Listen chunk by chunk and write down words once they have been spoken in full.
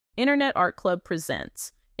Internet Art Club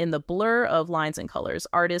presents. In the blur of lines and colors,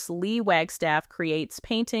 artist Lee Wagstaff creates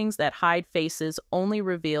paintings that hide faces only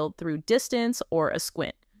revealed through distance or a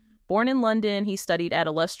squint. Born in London, he studied at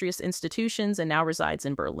illustrious institutions and now resides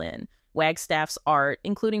in Berlin. Wagstaff's art,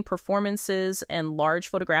 including performances and large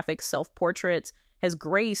photographic self-portraits, has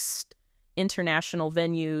graced international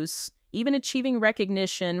venues, even achieving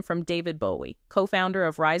recognition from David Bowie, co-founder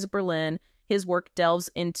of Rise Berlin. His work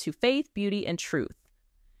delves into faith, beauty, and truth,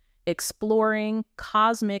 exploring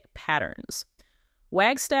cosmic patterns.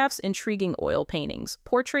 Wagstaff's intriguing oil paintings,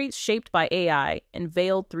 portraits shaped by AI and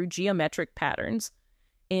veiled through geometric patterns,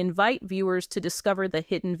 invite viewers to discover the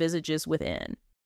hidden visages within.